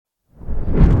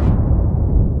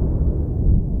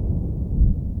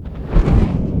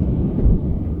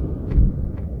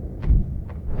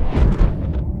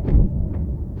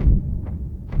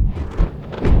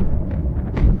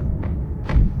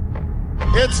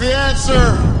It's the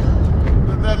answer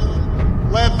that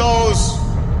led those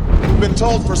who've been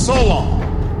told for so long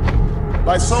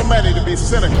by so many to be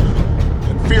cynical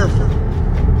and fearful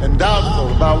and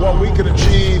doubtful about what we can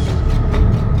achieve,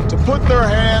 to put their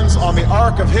hands on the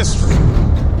arc of history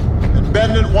and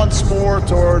bend it once more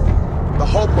toward the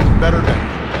hope of a better day.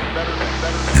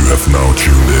 You have now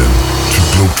tuned in to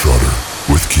Globetrotter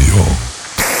with Kihon.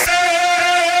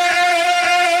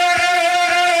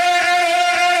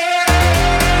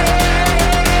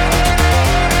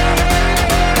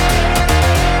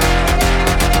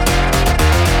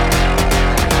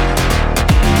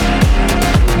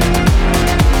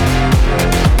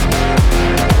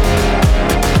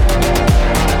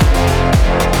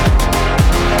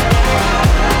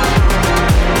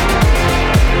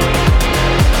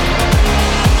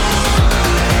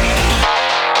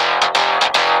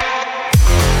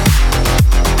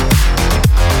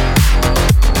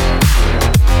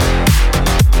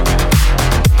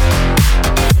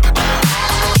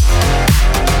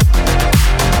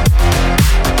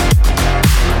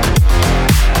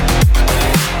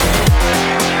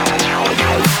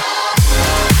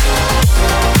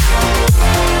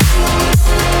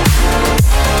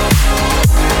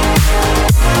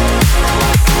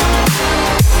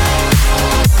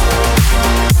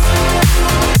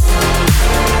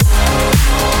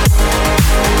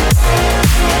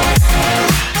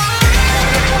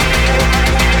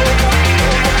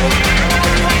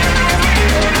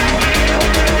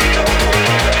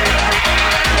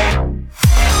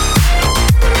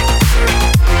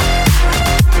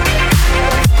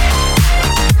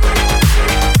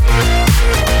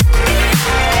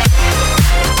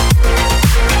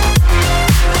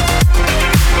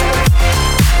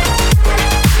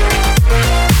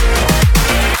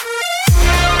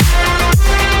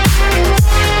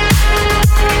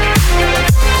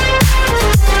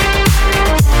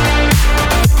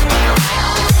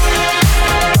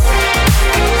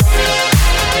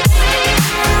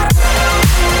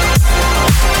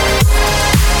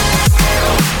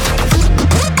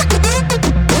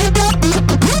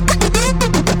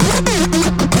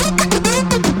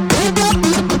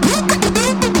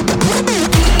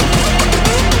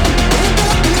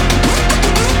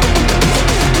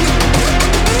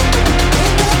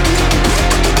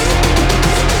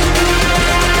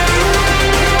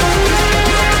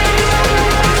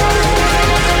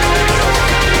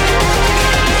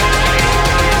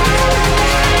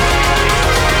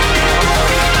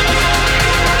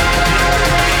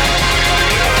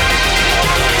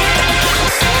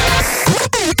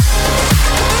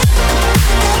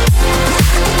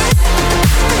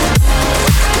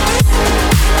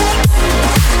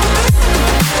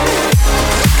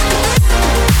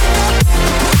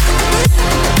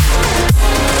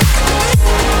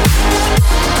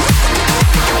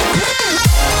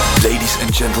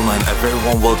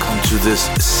 This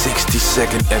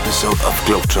 60-second episode of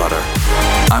Globetrotter.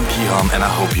 I'm Kihon and I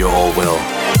hope you're all well.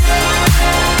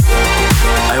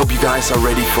 I hope you guys are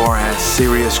ready for a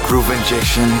serious groove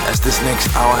injection, as this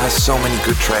next hour has so many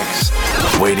good tracks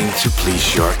waiting to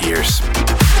please your ears.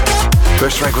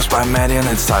 First track was by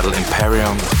Madian, it's titled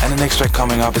Imperium, and the next track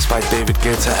coming up is by David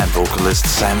Guetta and vocalist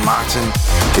Sam Martin.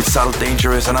 It's titled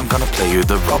Dangerous, and I'm gonna play you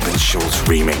the Robin Schulz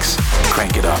remix.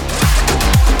 Crank it up.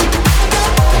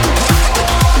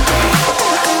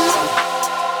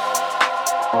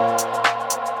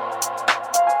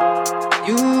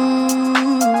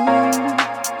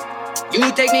 You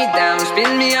take me down,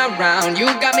 spin me around. You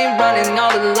got me running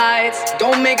all the lights.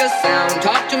 Don't make a sound,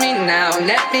 talk to me now.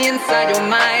 Let me inside your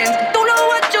mind. Don't know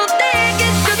what you're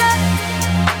thinking, sugar.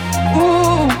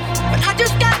 Ooh, but I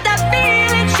just got that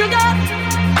feeling, sugar.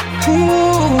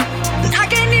 Ooh, and I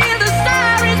can hear the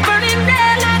sirens burning,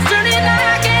 red lights turning.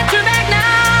 I can't turn back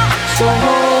now. So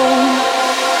hold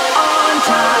on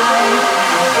tight.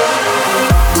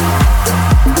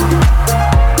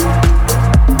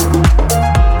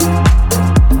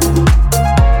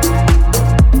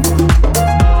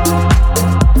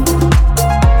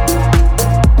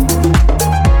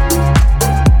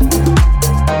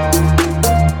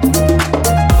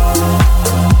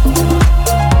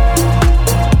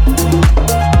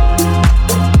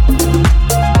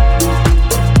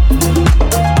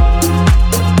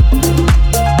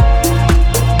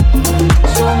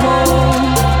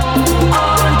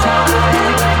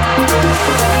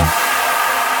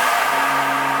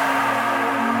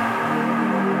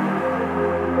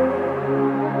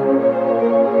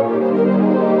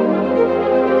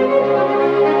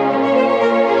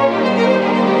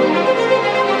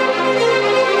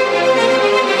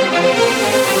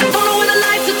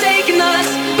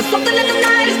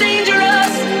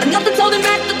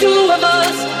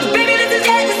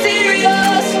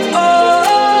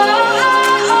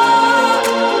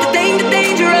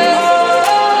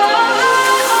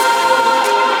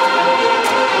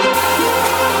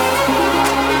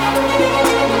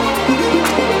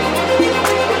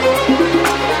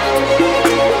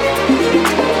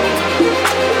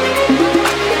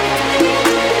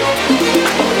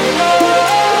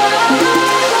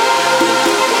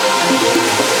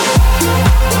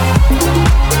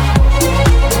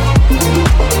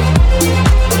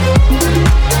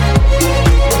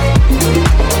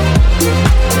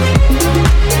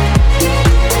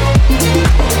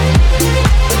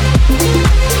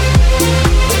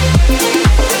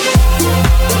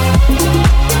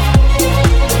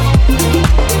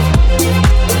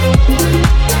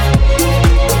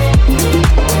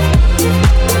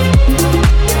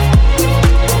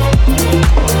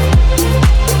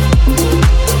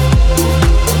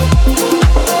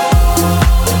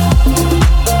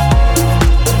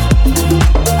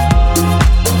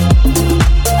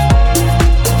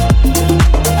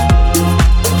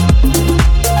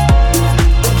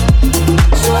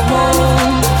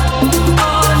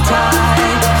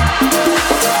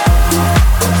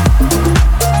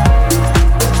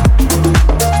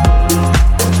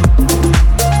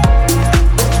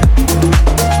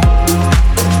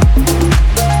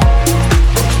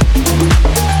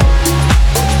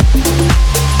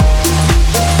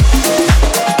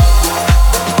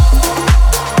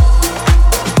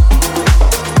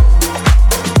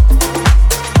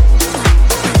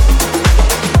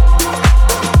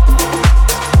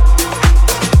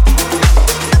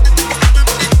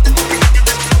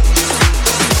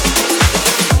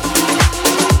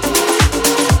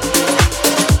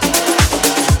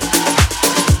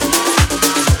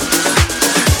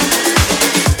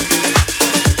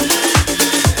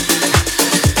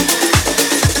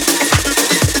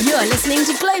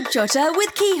 Globetrotter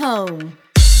with Keyhole.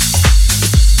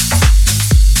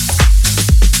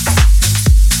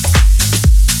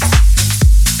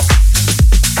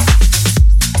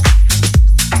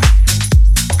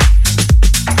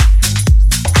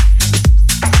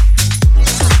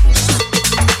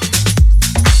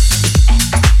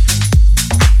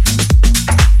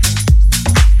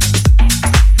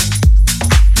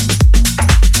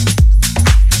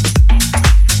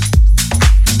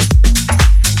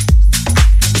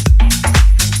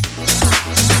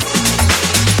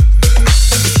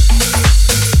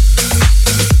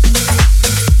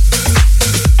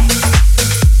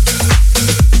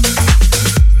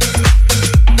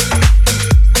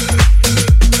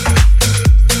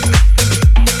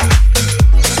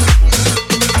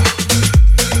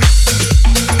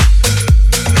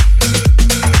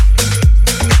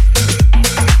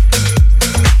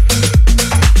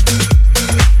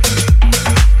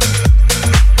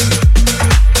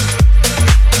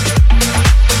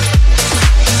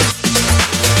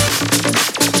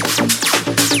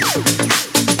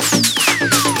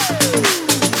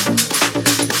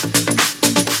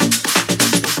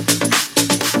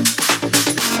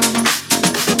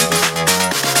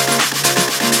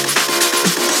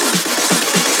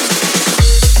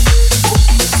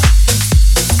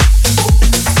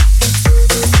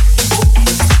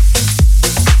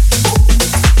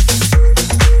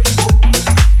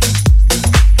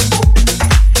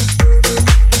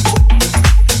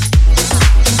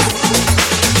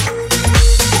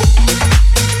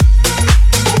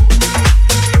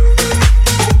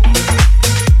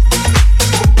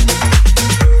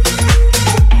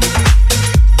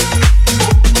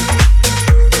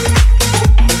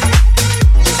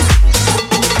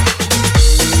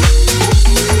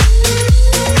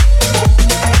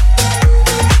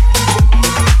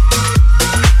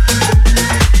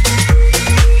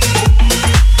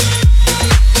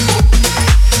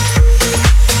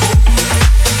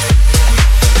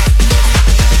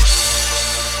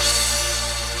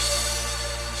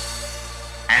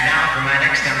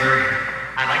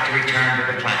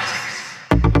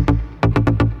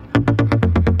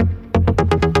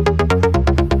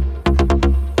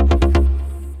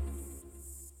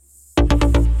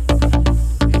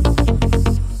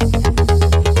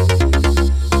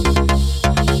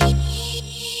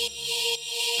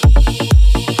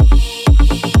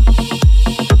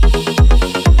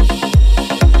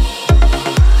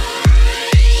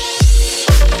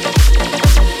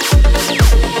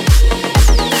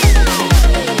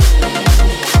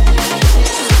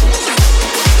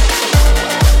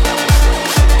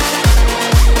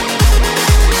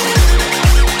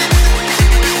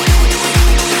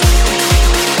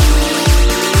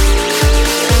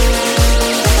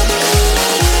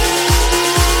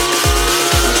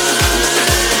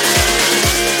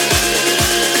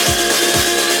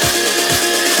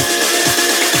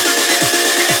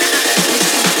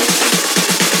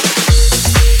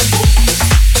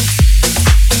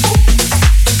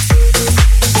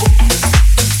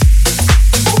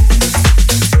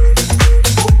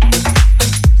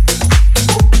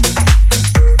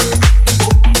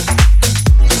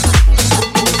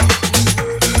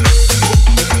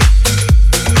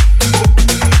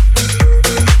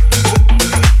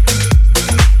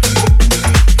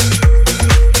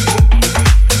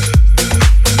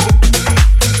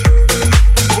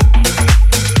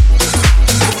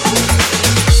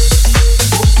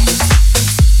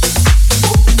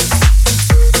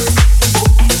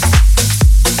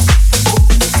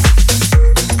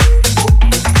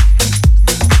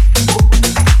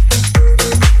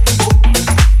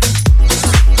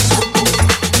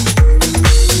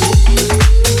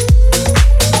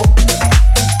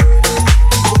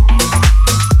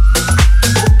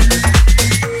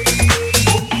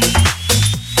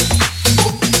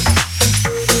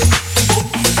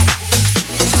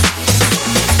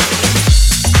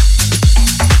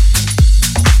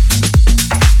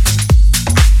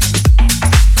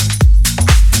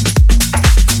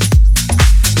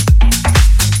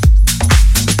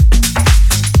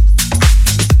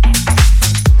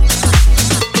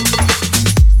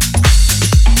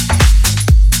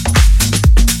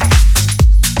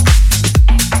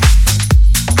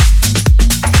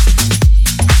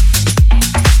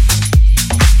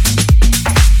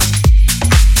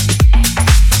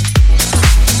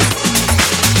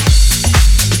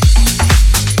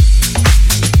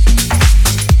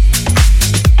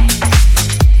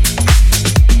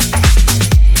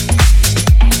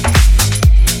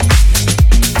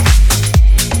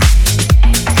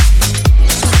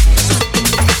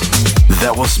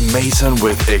 Mason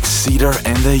with Exceder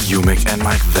and the Umik and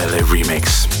Mike Valley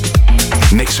remix.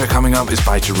 Next track coming up is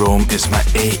by Jerome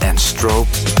Isma-Ae and Strobe,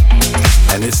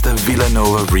 and it's the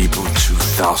Villanova Reboot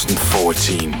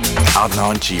 2014, out now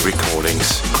on G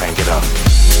Recordings. Crank it up.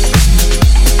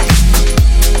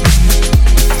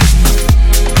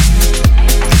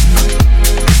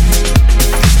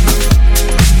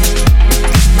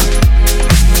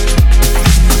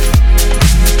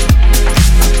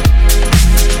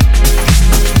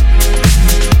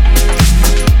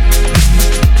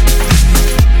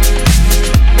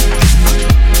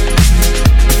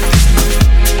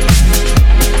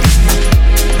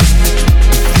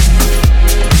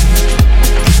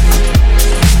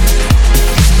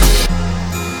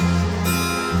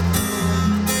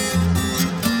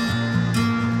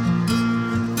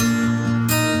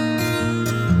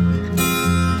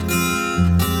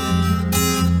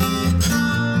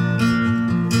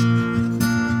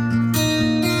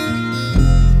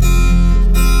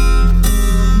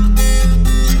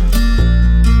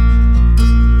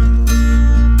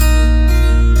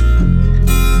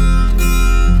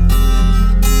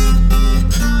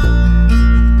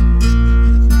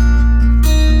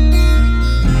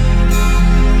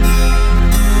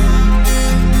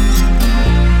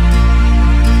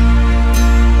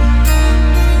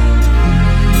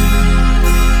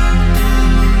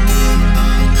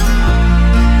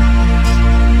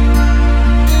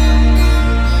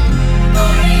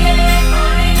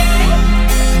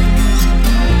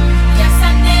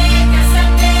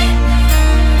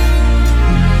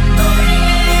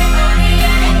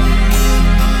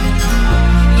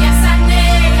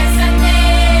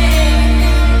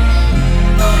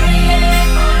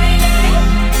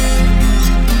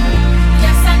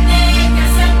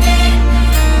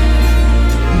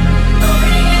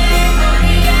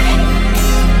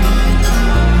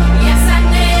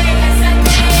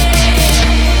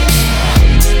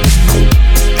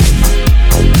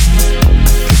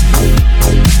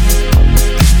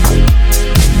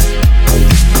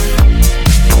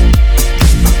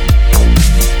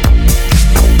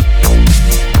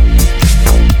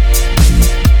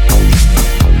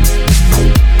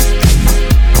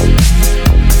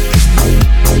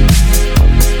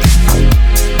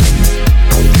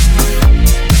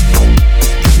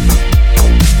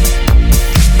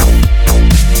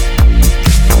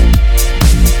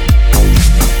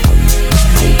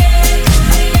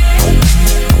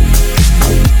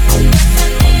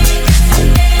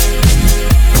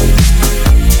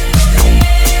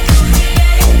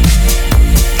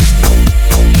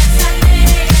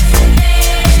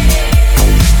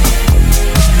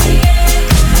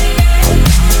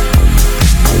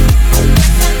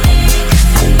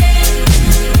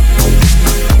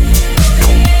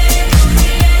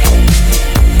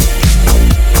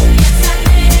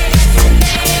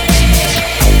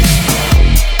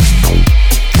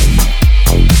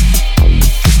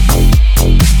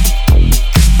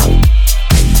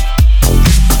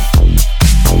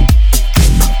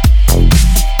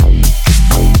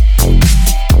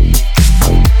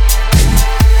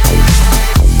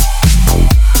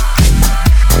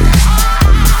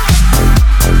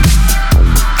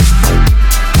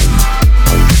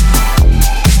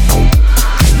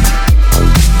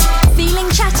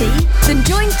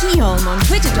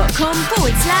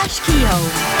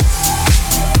 twitter.com/Keyhole.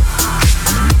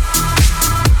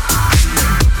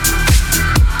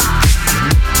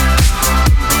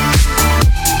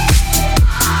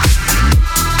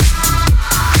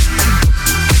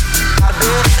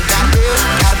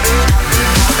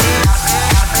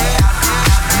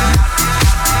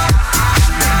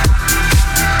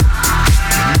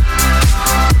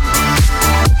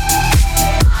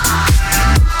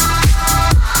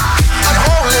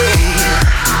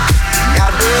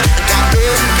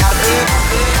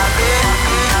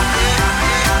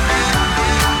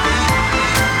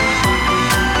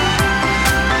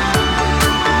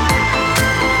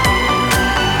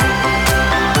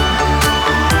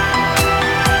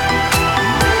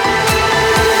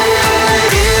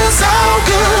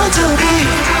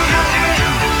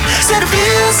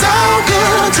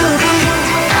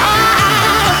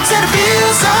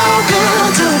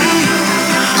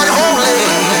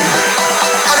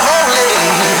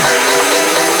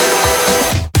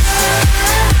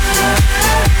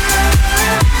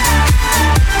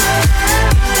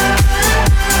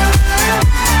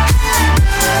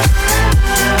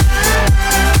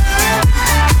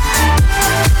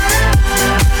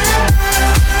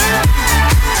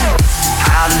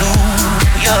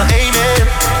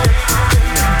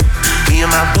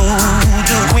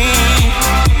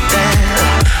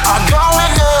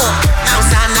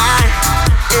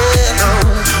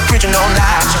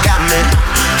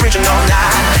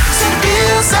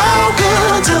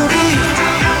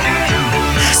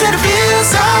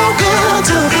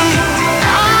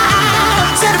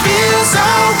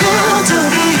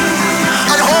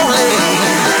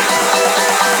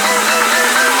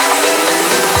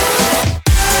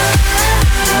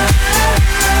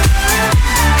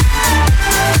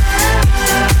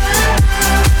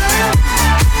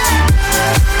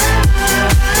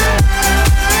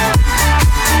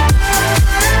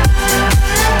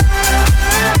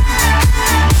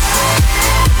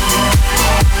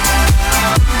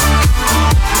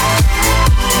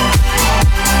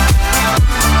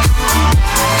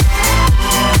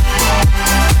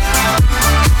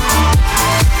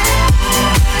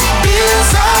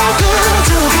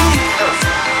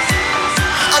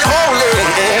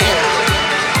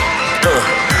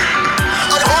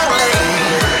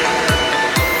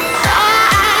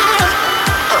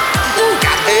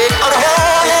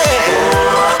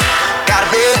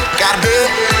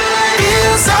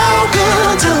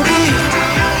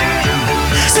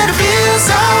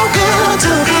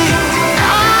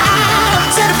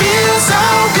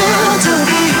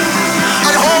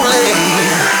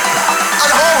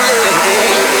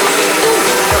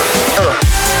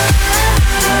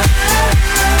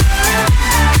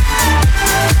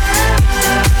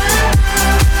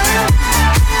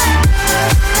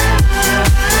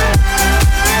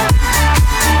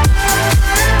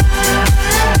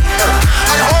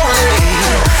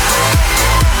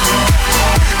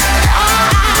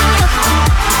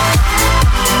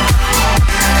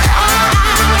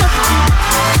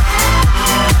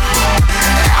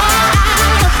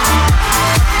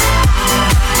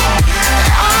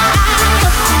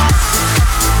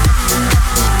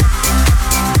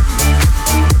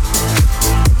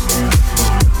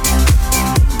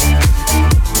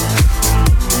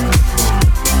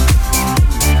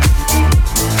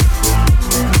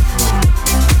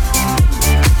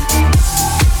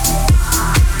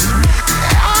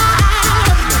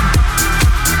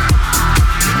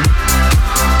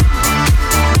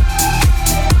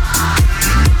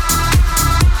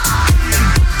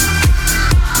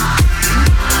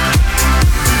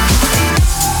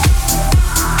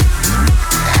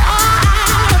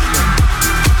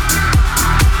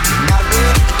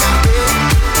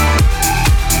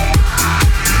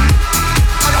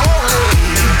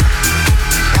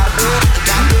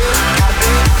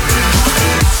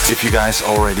 if you guys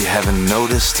already haven't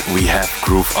noticed, we have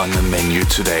groove on the menu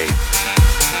today.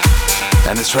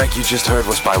 And the track you just heard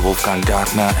was by Wolfgang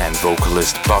Gartner and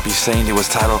vocalist Bobby Saint. It was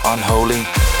titled Unholy.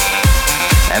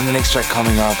 And the next track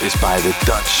coming up is by the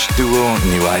Dutch duo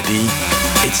New ID.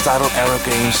 It's titled Arrow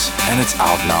Games and it's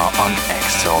out now on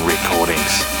X-Tone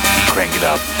Recordings. Crank it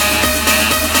up.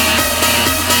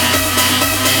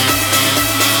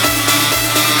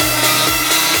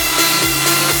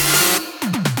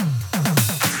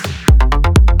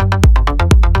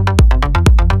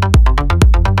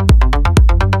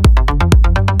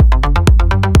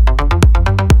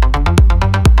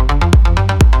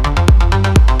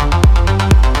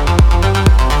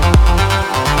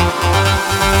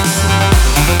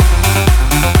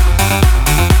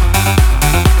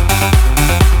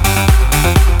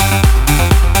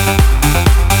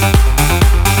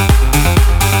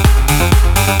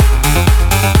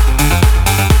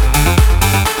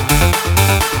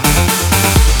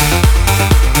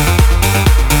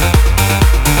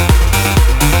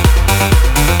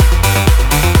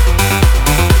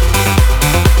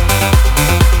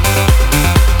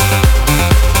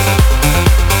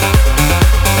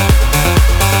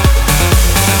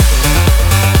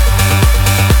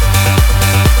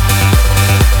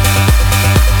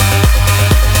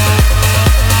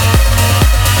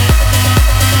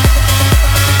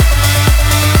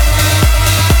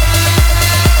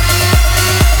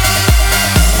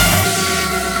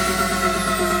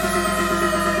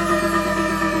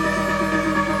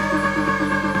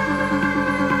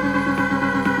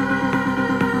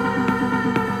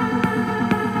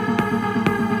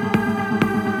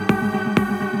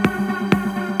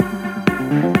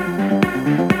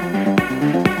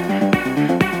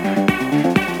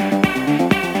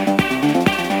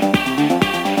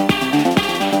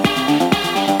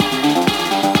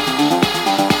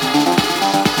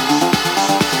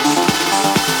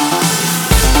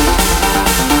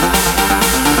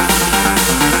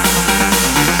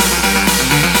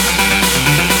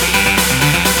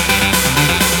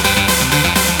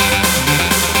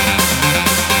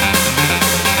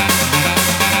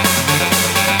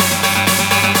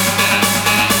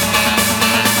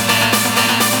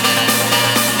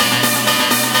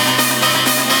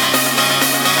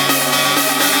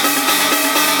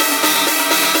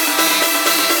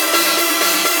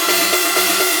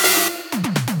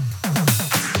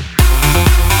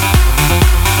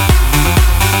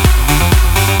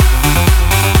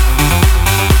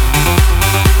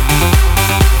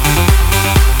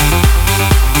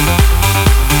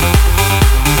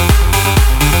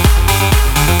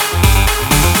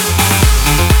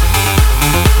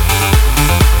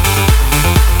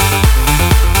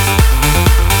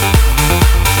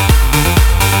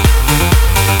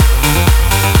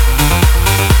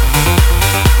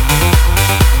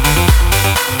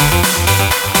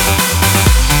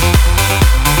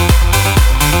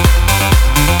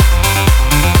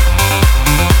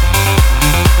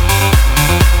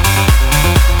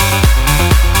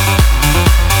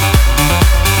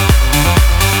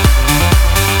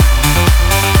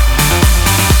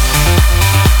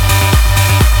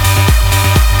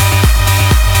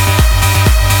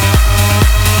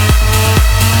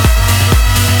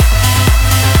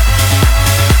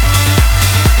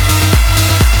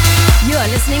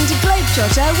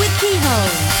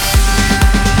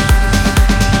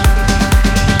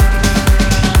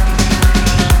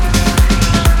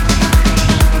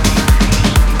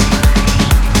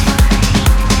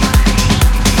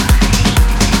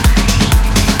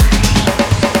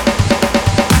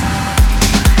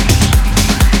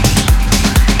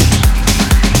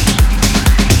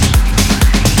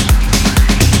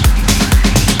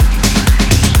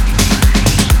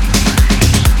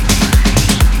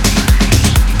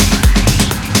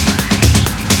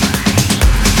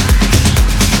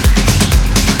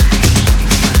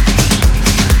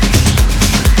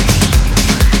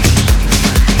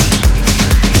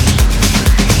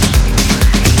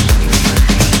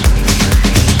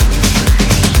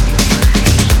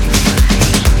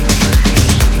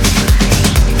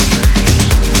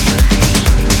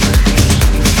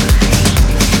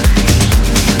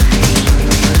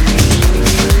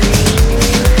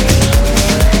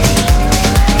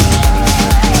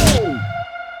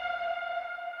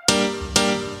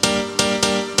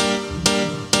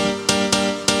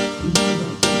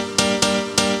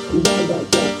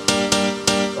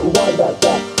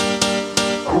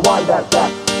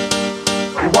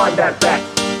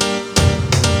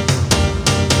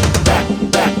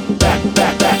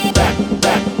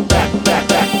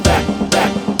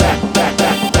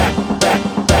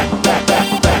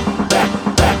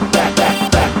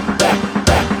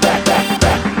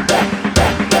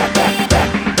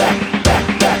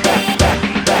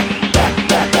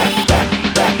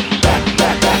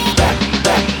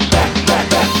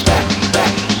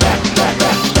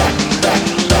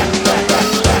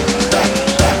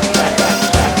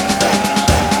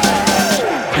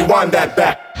 that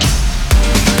back.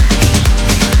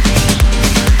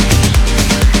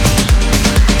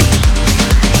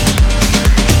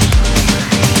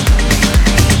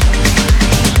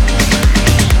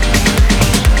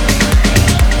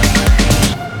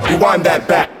 Rewind that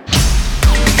back.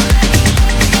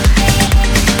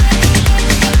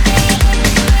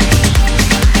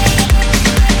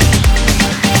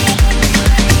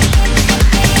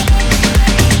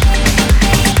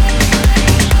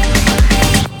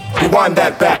 Rewind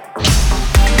that back.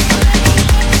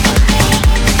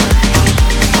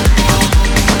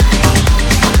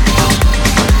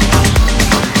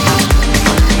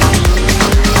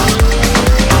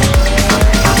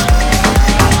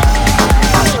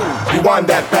 Rewind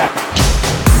that back.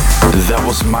 That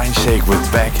was Mindshake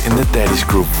with Back in the Daddy's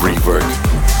Group rework.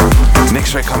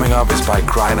 Next track coming up is by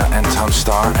Grider and Tom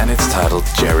Starr and it's titled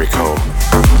Jericho.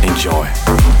 Enjoy.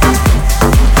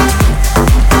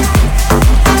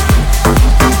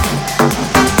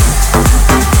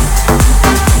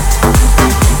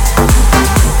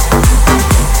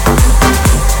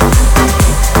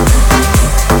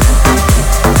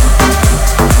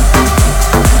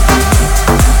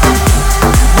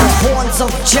 of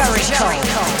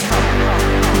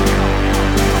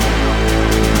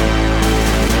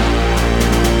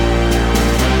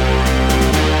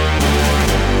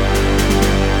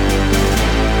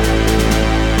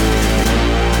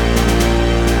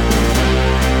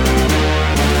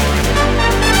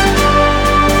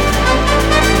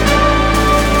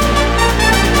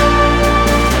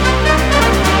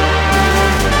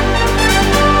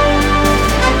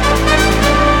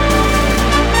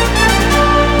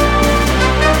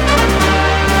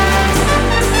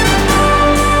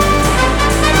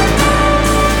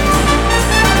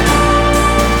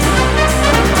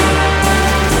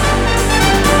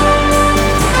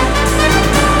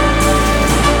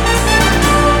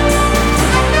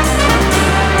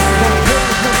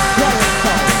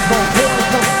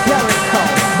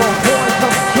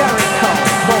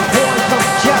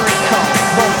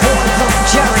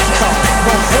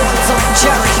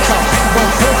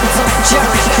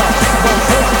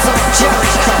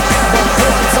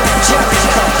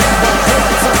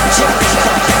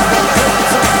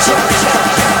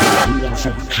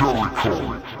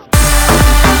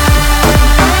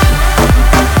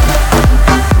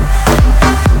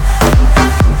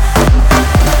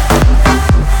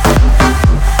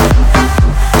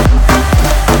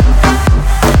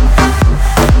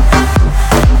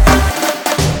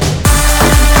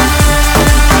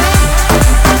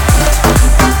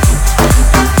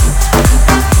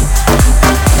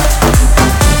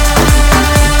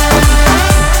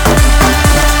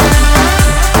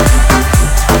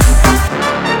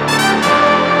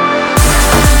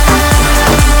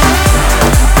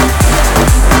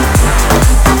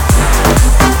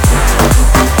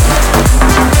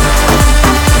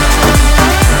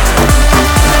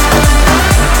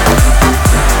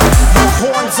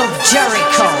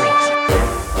Jericho.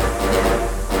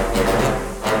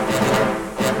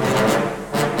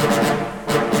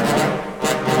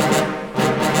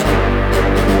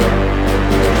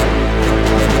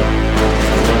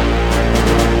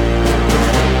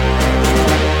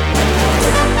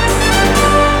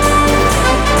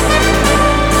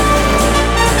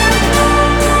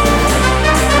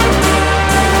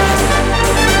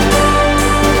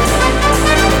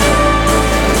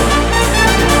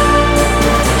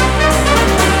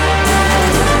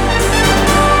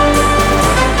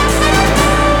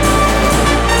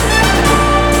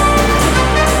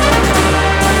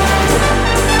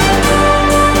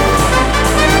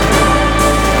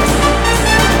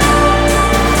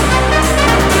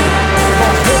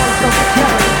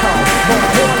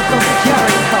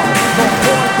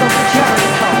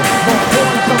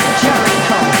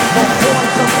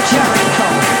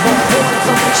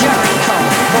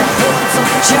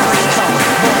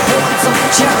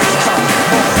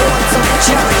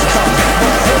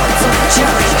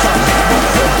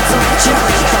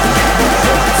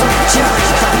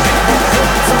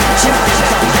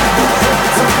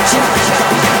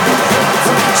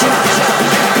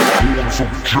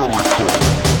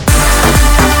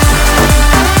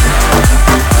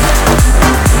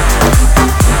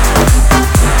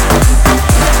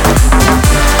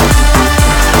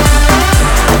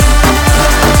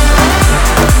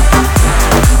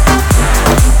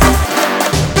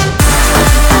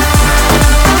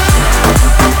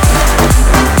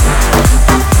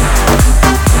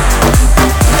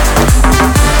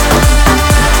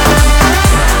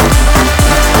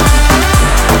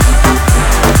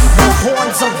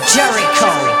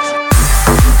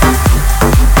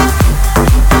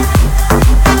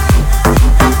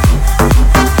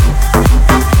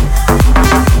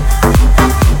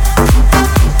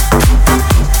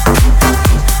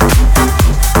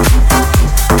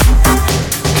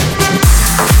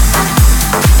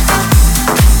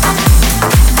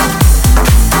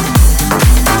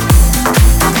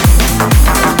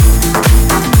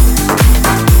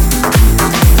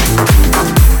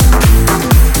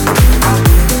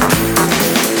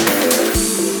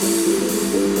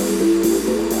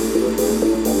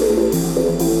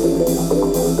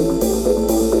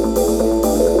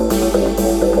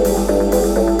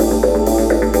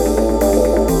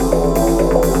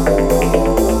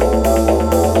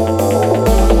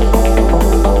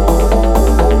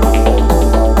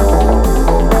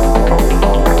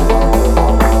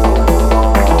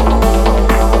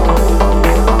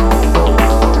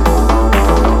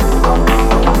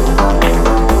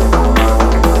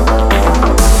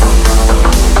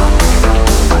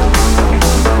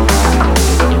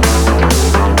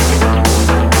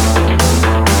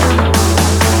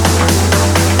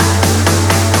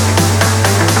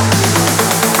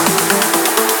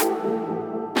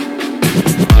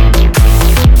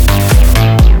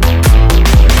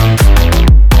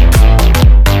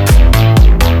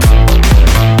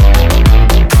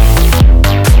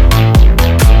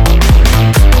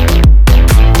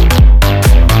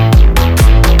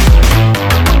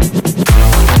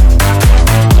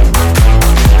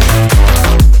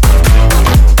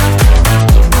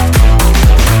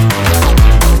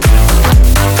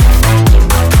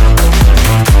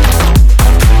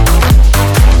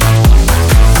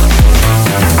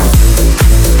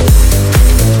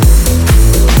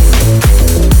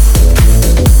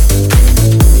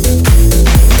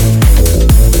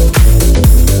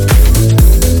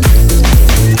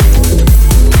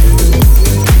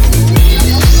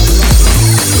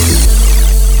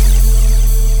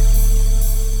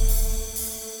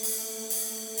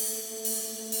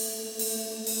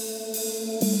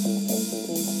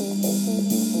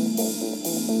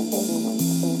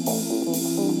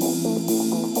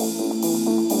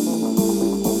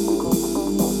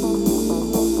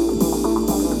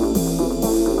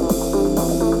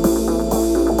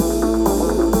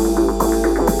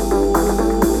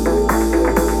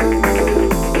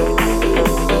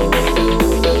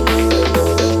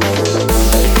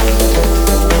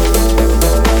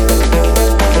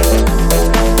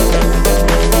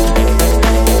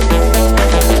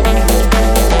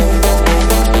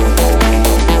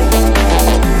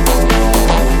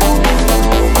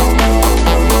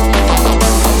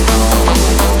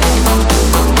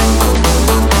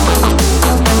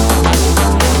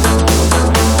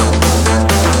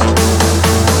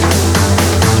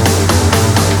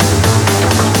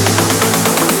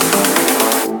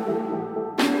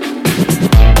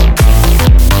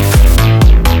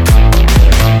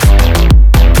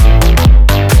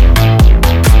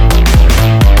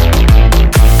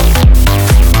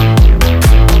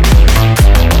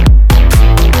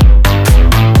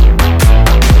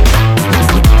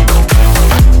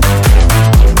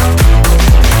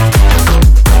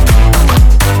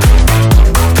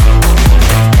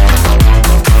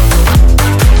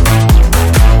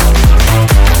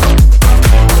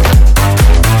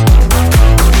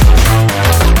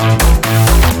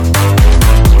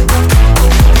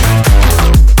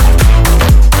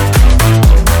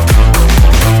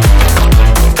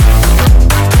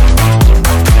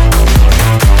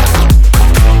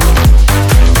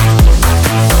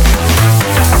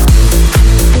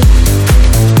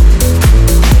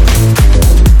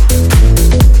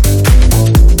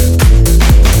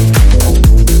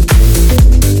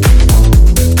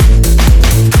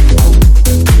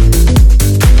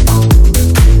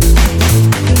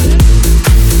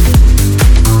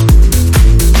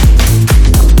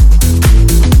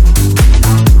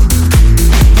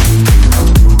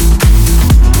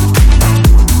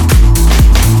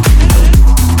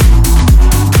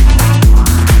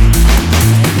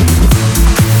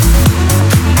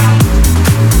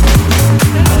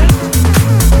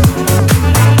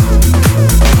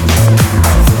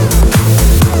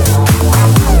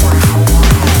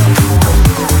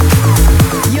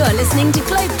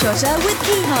 Pleasure with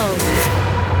Keyhole.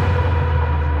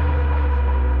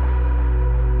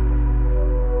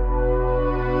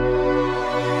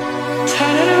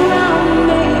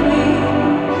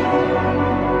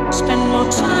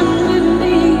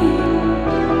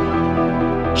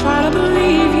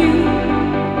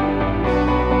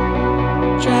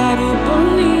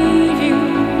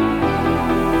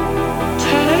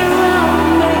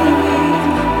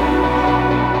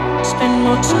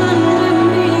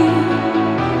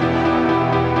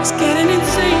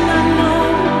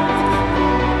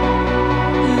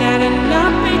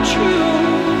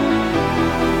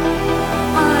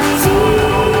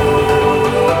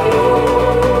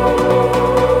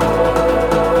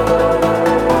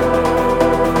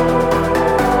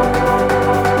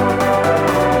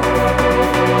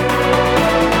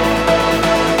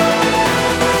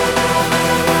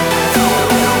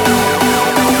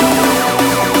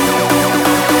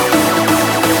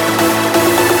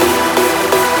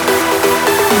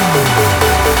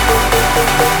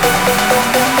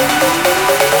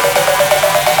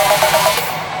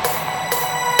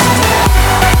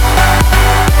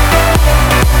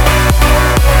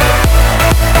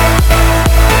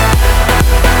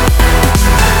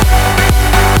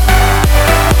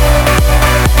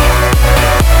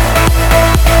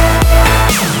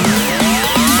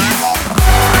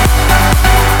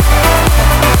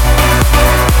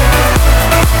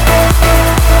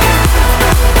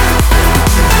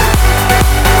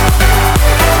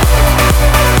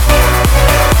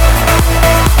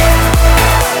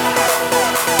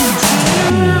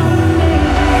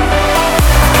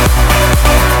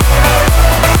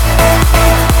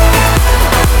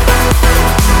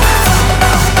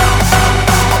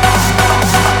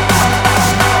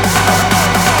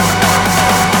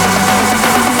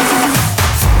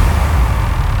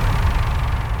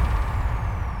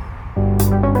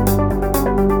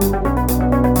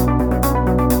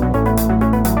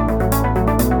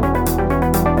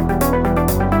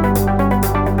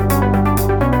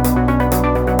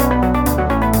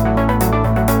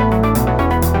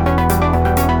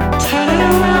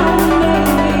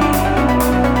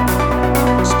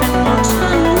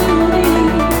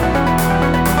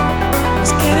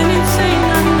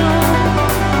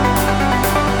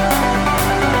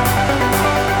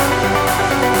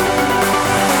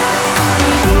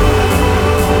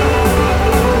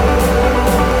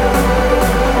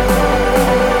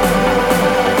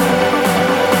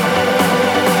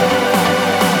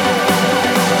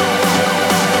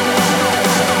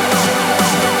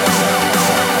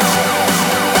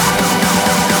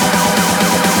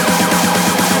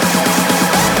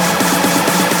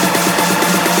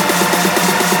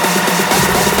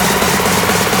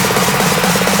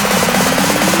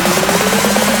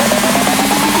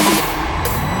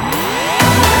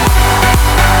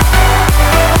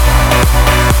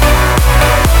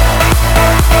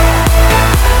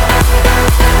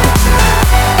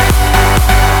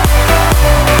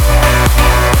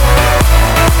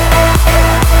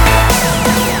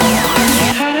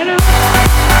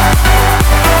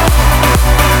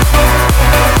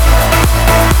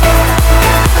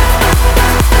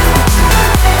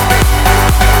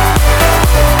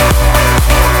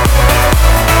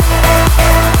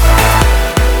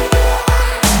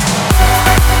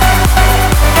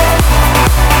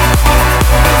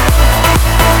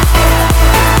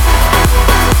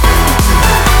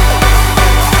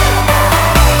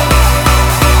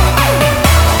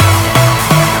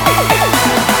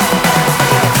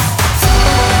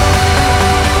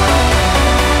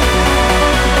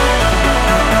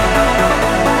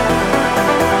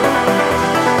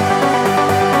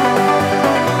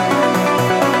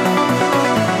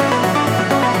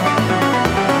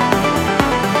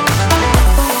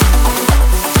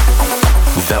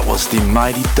 The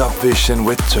mighty Dub Vision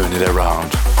with Turn It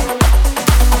Around.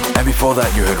 And before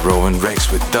that you heard Rowan Rex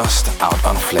with Dust out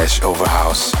on Flesh Over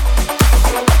House.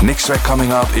 Next track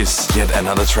coming up is yet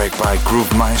another track by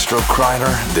Groove Maestro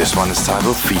Kreiner. This one is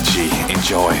titled Fiji.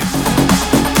 Enjoy.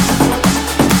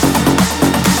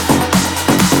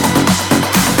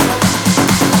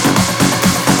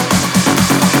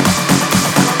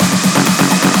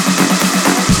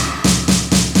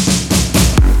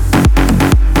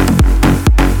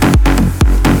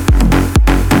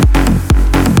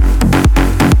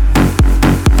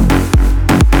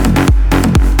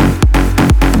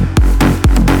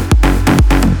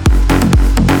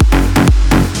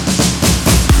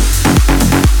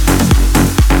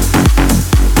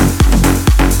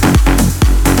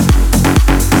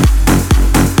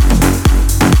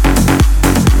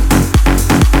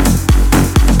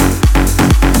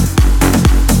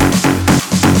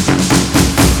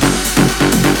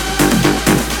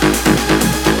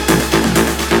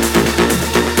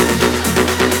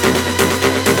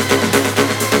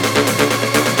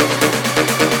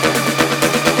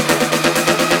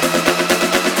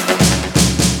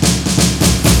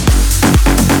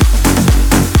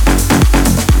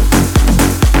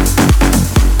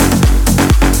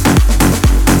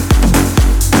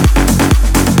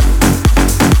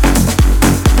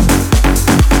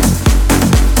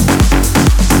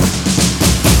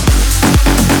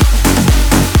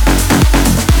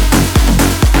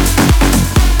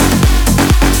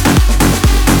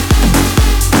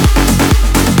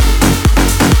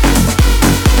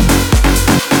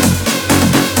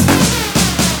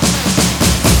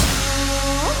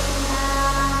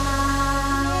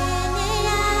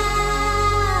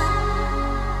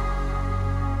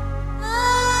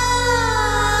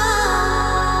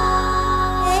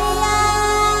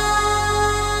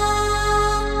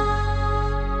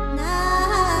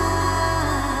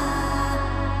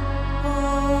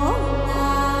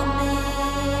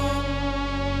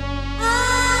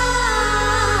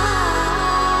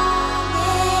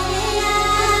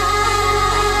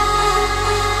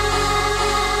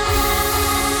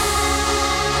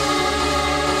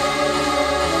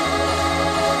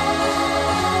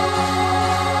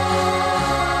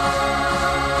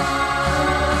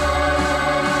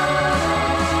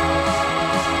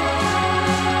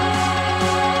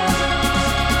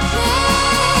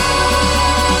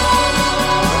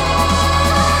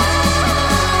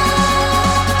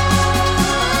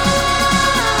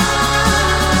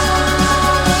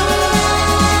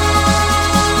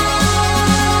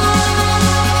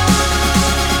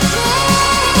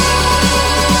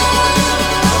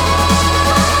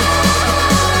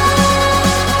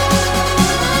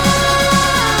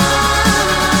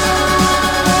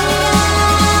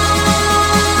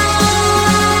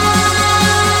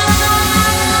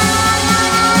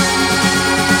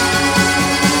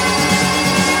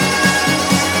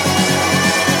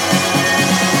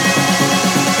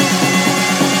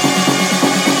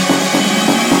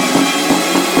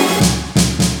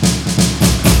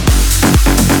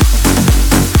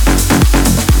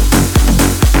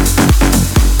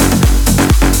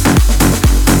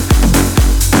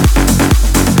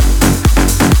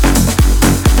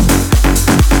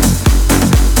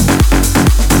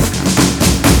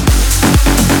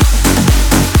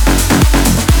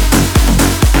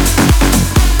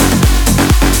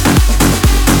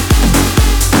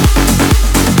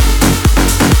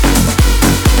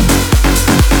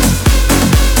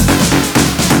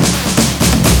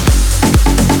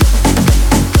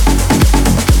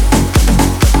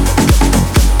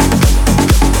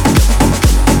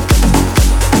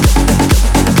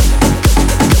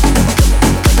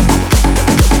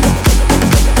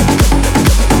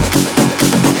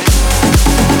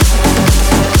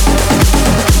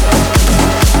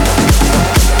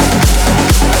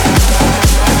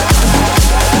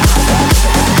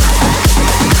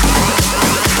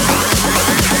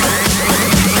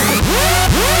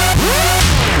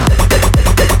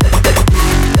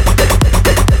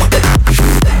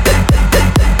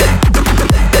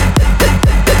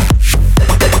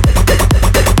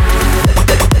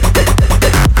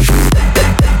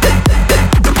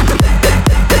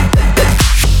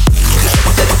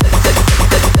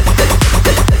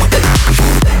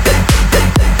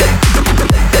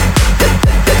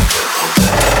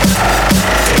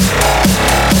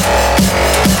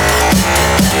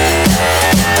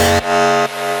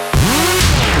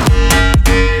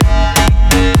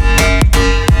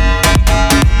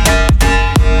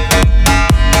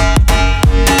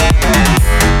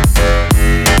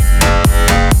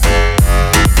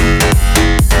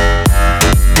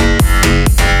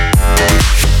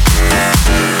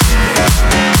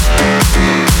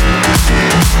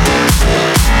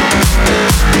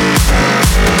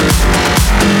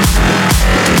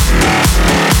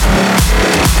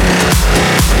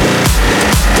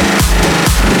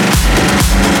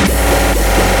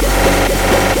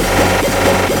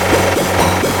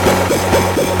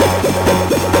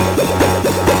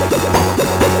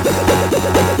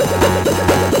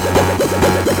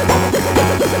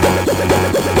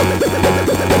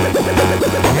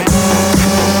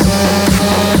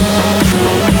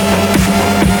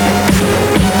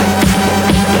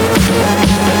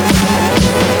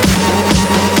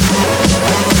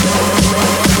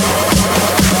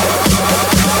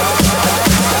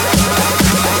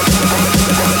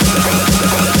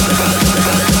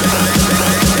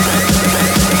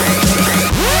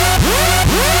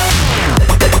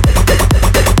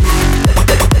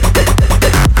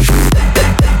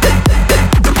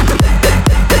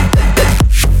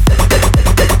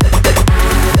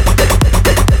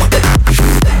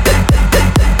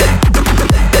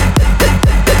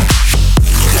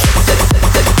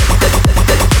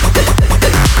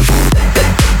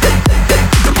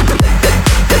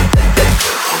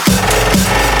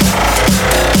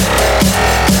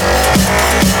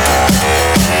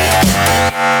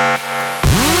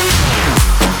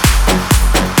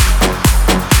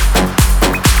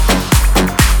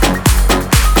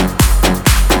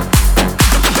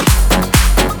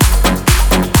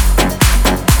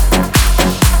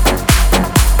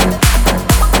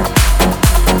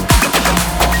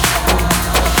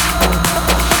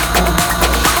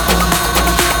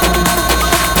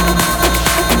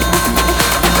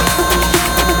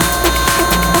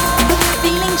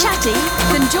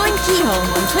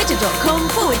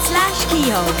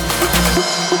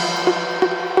 twitter.com/keyhole.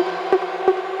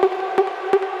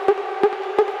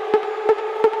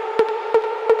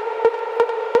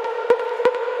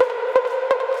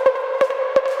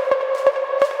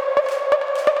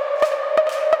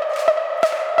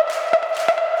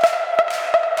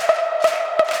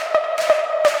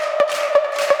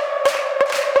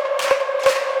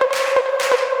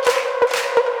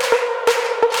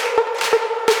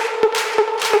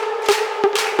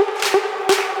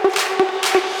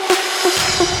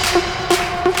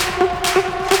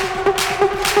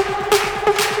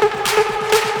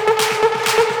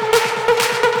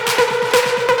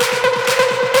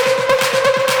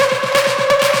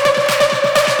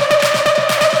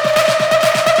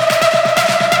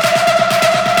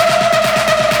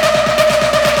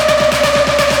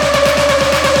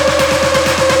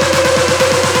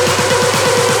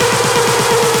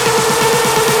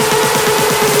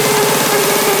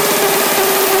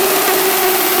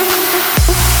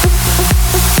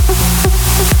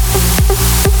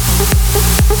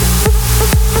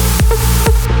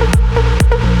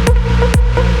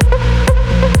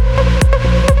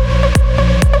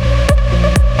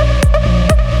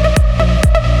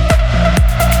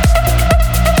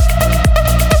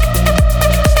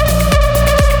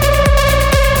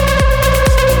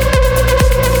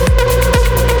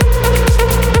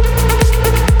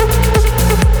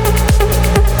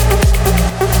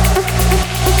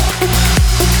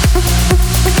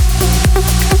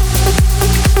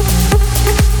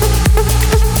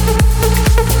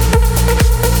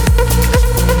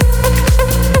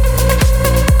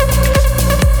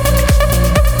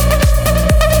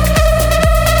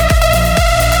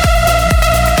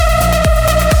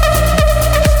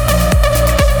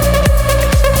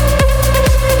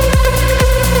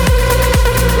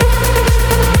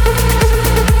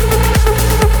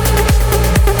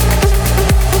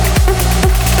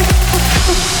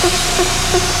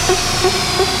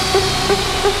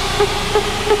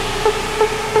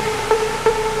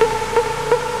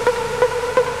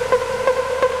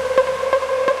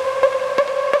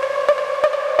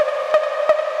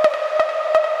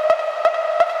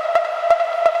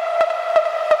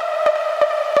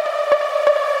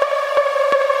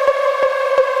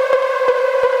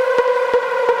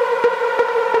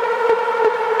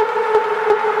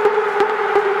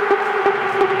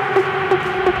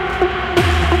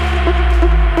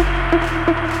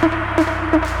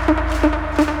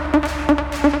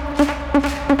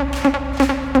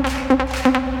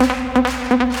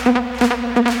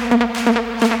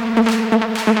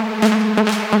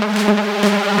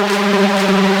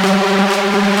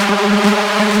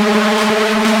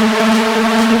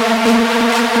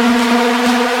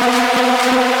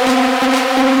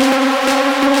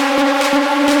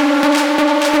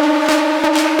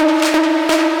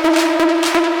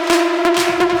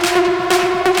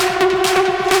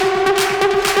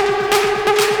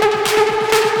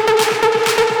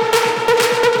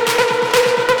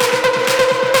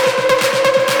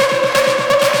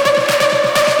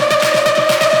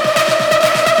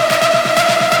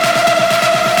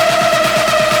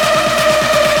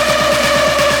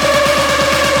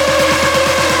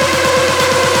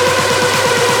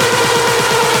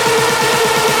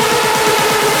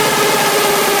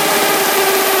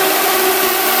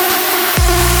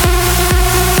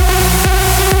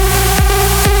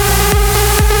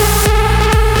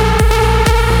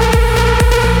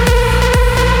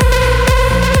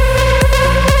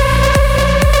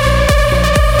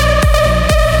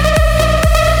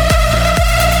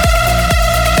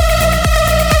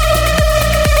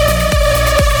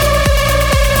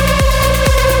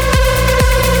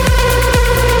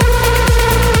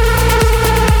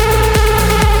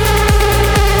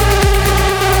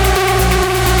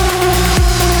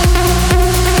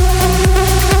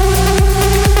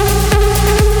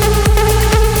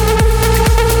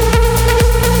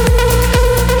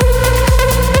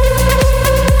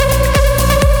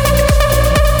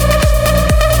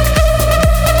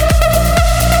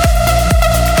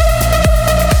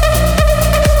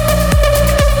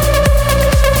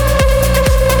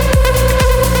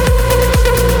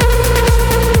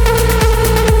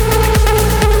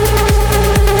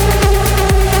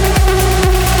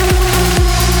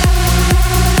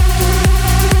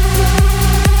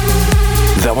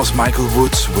 was Michael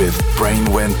Woods with Brain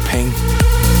Went Pink.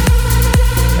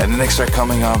 And the next track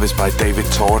coming up is by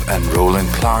David Todd and Roland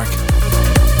Clark,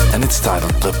 and it's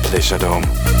titled The Pleasure Dome.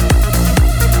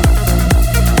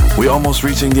 We're almost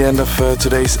reaching the end of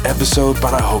today's episode,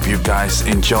 but I hope you guys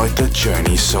enjoyed the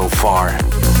journey so far.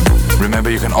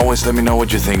 Remember, you can always let me know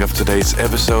what you think of today's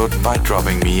episode by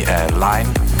dropping me a line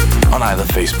on either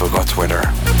Facebook or Twitter.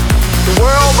 The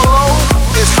world below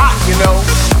is hot, you know,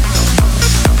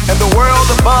 and the world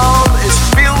above is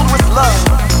filled with love.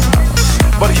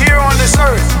 But here on this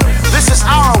earth, this is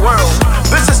our world,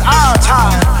 this is our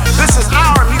time, this is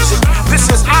our music,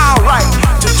 this is our right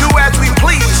to do as we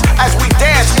please, as we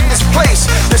dance in this place,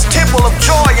 this temple of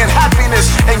joy and happiness.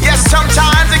 And yes,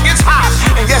 sometimes it gets hot,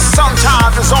 and yes,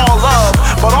 sometimes it's all love,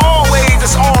 but always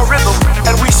it's all rhythm.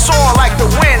 And we soar like the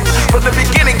wind, from the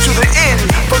beginning to the end,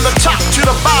 from the top to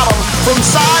the bottom, from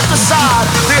side to side.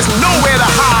 There's nowhere to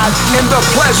hide in the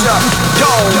pleasure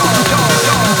dome.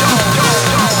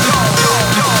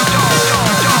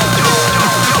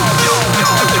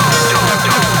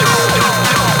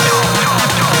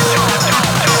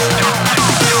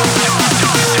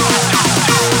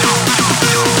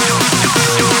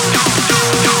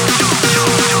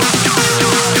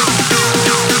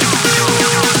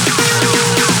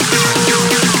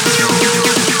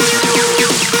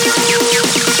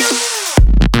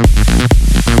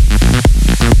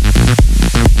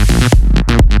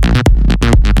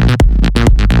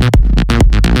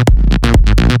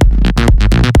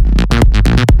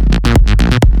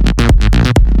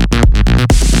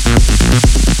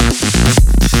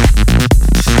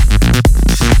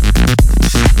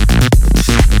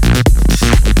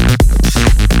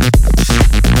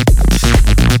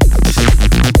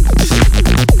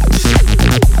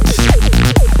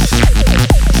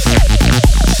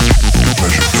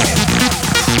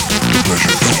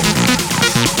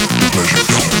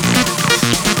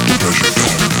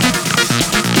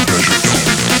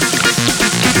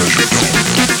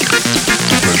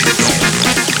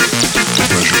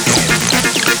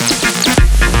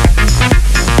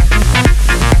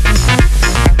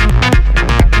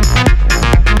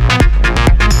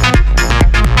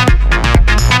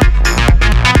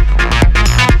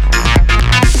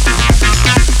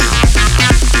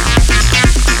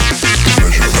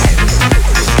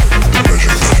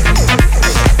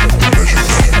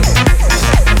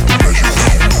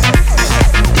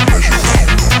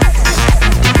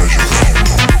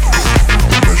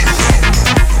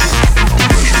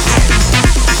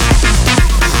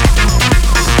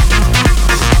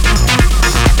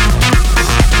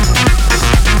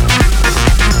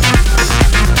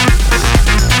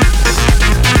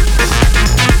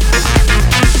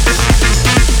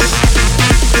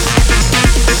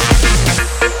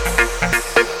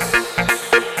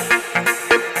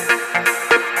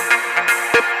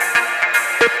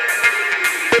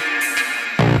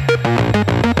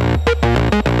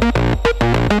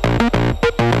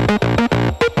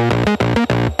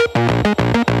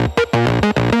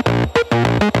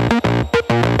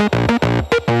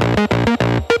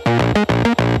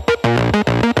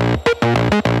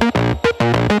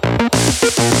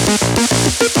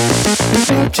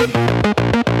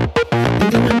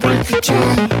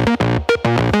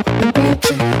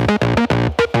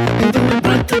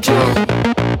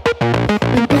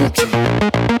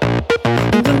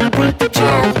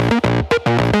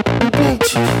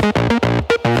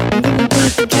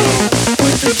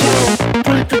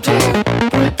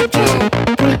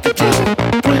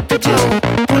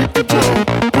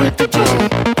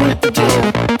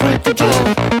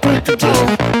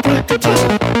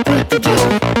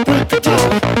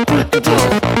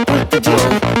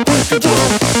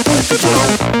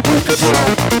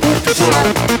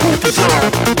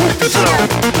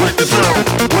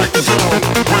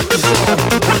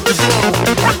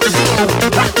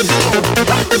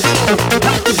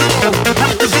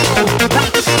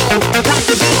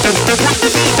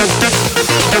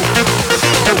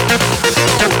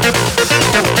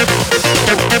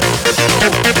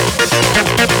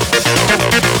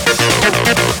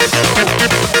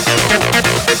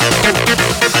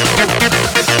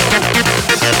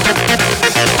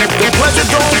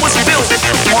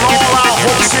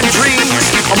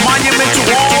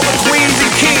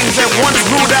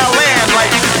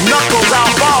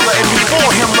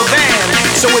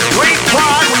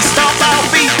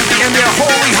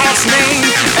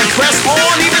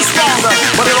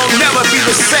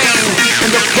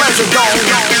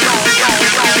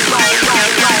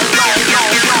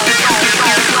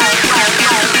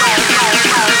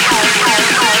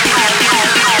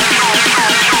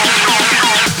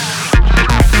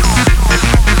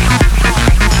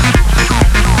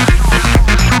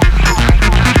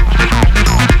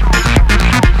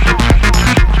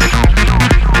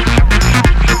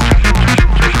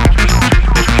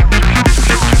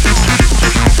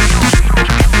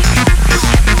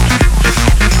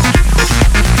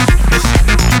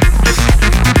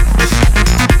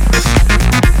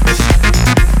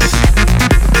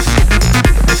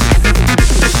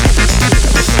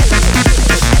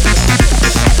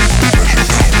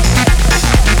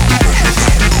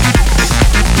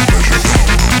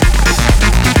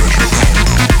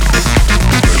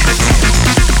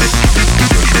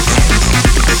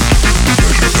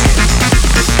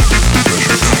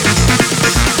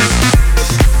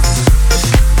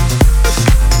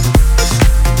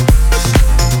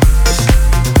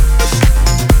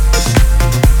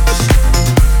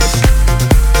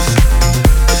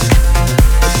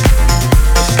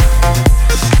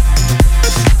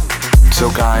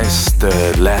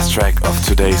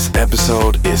 Today's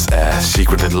episode is a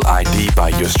secret little ID by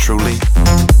yours truly.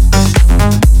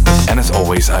 And as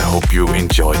always, I hope you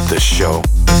enjoyed the show.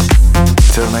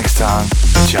 Till next time,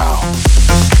 ciao.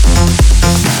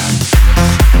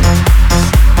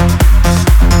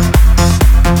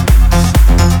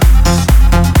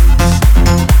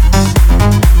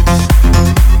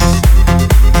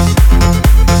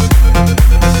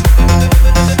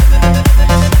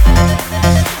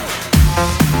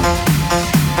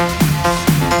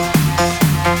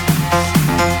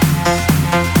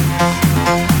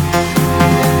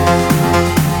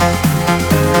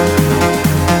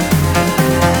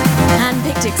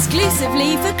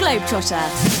 Exclusively for Globetrotter.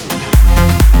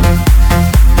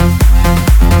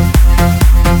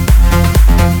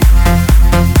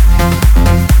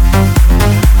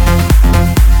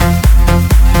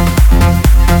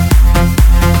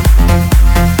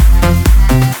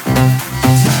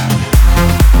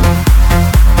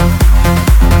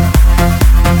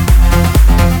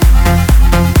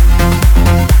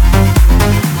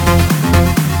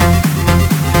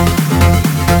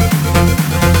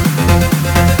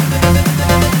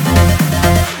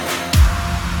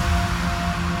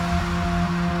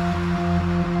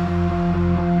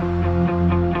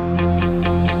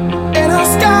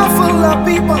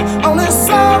 People only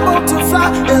someone to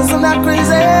fly, isn't that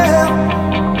crazy?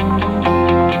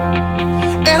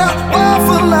 In a world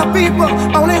full of people,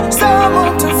 only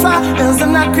someone to fly,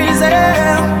 isn't that crazy?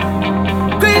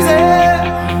 Crazy.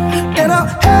 In a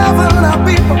heaven of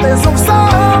people, there's no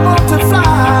someone to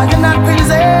fly, isn't that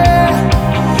crazy?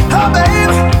 Oh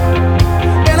baby,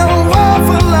 in a world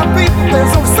full of people,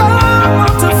 there's no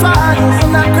someone to fly,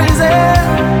 isn't that crazy?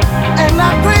 Ain't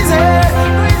that crazy?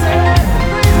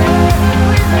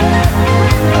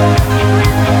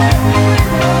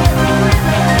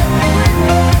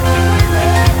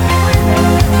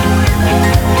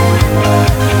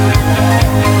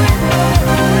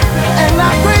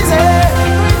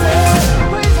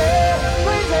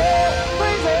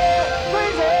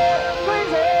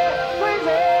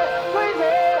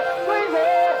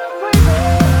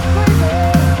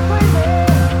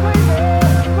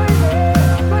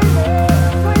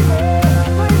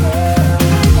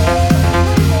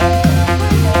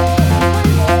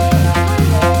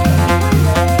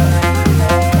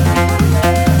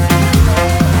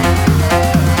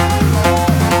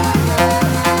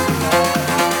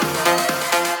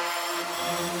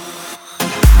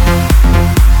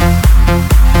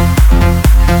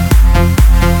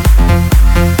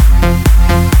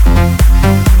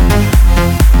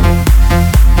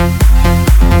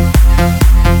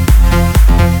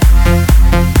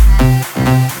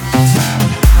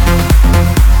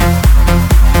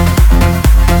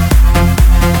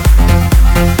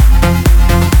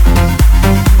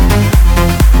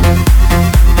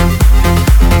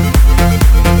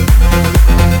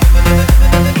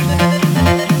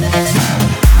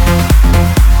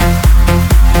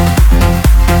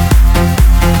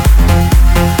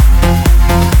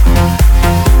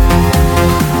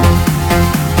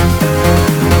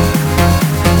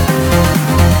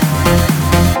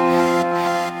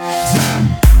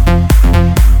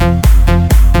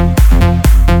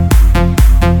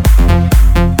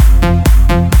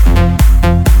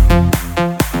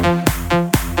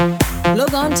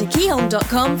 Log on to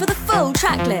keyhole.com for the full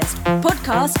track list,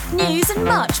 podcast, news and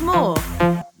much more.